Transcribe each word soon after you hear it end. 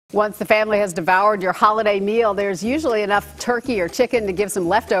Once the family has devoured your holiday meal, there's usually enough turkey or chicken to give some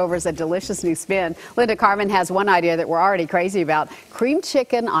leftovers a delicious new spin. Linda Carmen has one idea that we're already crazy about: cream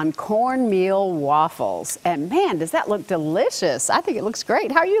chicken on cornmeal waffles. And man, does that look delicious. I think it looks great.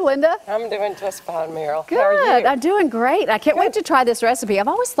 How are you, Linda? I'm doing just fine, Meryl. Good. How are you? I'm doing great. I can't wait to try this recipe. I've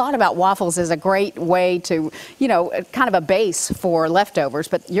always thought about waffles as a great way to, kind of a base for leftovers,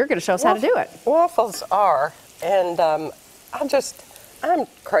 but you're going to show us how to do it. Waffles are, and I'm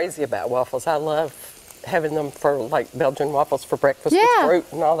crazy about waffles. I love having them for like Belgian waffles for breakfast with fruit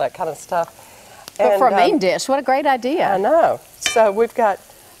and all that kind of stuff. But for a main dish, what a great idea. I know. So we've got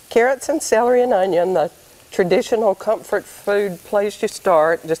carrots and celery and onion, the traditional comfort food place you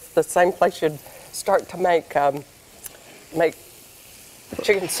start, just the same place you'd start to make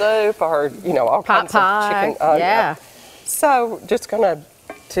chicken soup or, all kinds of chicken. Yeah. So just going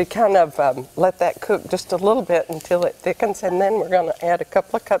to kind of let that cook just a little bit until it thickens, and then we're going to add a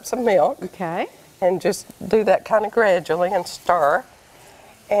couple of cups of milk. Okay. And just do that kind of gradually and stir.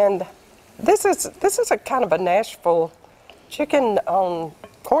 And this is a kind of a Nashville chicken on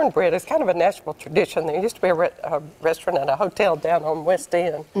cornbread. It's kind of a Nashville tradition. There used to be a restaurant at a hotel down on West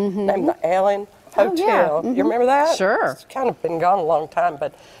End named the Allen Hotel. You remember that? Sure. It's kind of been gone a long time,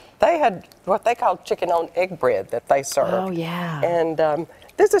 but they had what they called chicken on egg bread that they served. Oh, yeah. And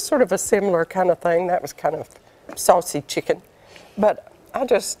this is sort of a similar kind of thing. That was kind of saucy chicken. But I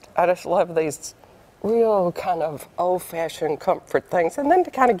just love these real kind of old-fashioned comfort things. And then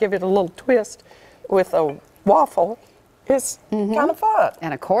to kind of give it a little twist with a waffle is kind of fun.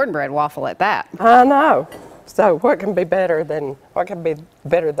 And a cornbread waffle at that. I know. So what can be better than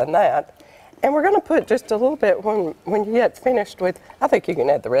that? And we're going to put just a little bit when you get finished with, I think you can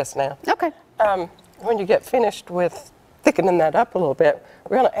add the rest now. Okay. When you get finished with thickening that up a little bit,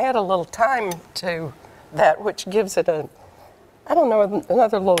 we're going to add a little thyme to that, which gives it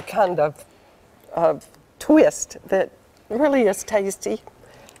another little kind of twist that really is tasty.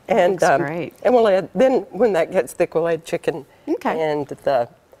 And great. And we'll add, then when that gets thick, we'll add chicken and the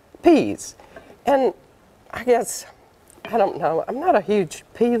peas. And I guess, I don't know, I'm not a huge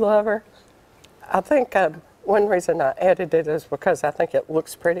pea lover. I think one reason I added it is because I think it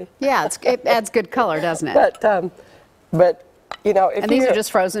looks pretty. Yeah, it adds good color, doesn't it? But if and these are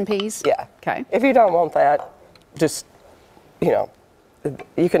just frozen peas? Yeah. Okay. If you don't want that, just, you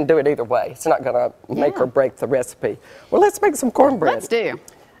can do it either way. It's not going to make or break the recipe. Well, let's make some cornbread. Let's do.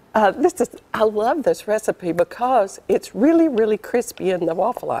 I love this recipe because it's really, really crispy in the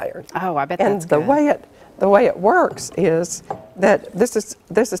waffle iron. Oh, I bet that's good. And the way it works is that this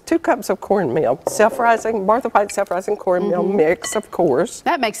is 2 cups of cornmeal, self-rising, Martha White self-rising cornmeal mix, of course.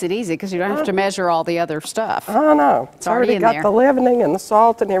 That makes it easy because you don't have to measure all the other stuff. I know. It's already got there. the leavening and the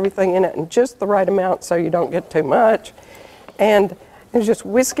salt and everything in it, and just the right amount so you don't get too much. And you just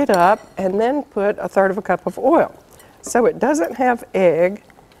whisk it up and then put 1/3 cup of oil. So it doesn't have egg,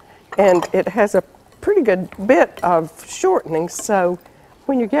 and it has a pretty good bit of shortening, so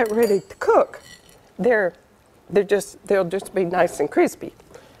when you get ready to cook, they'll just be nice and crispy.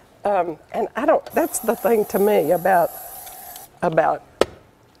 And that's the thing to me about the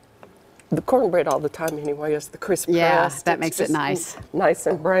cornbread all the time anyway, is the crisp crust. Yeah, that makes it nice. Nice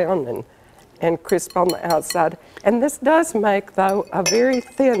and brown and crisp on the outside. And this does make, though, a very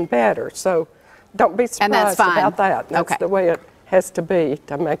thin batter, so don't be surprised about that. That's the way it has to be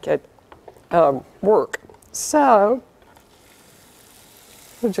to make it work. So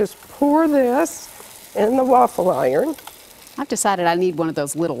we'll just pour this in the waffle iron. I've decided I need one of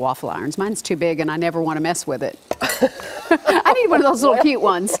those little waffle irons. Mine's too big and I never want to mess with it. I need one of those little cute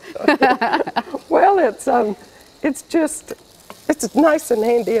ones. Well, it's nice and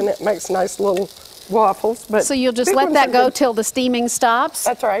handy, and it makes nice little waffles. But so you'll just let that go till the steaming stops?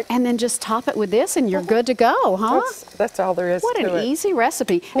 That's right. And then just top it with this and you're good to go, huh? That's all there is to it. What an easy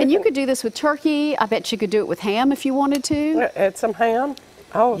recipe. And you could do this with turkey. I bet you could do it with ham if you wanted to. Add some ham.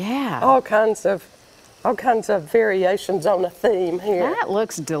 Oh, yeah. All kinds of variations on a theme here. That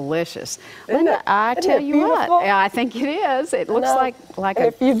looks delicious. Linda, I tell you what, yeah, I think it is. It looks like a...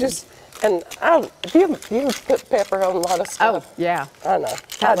 If you just, and you put pepper on a lot of stuff. Oh, yeah. I know.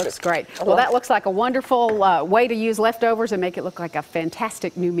 That looks great. Well, that looks like a wonderful way to use leftovers and make it look like a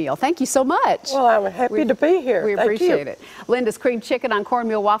fantastic new meal. Thank you so much. Well, I'm happy to be here. We appreciate it. Linda's cream chicken on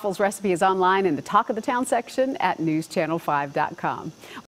cornmeal waffles recipe is online in the Talk of the Town section at newschannel5.com.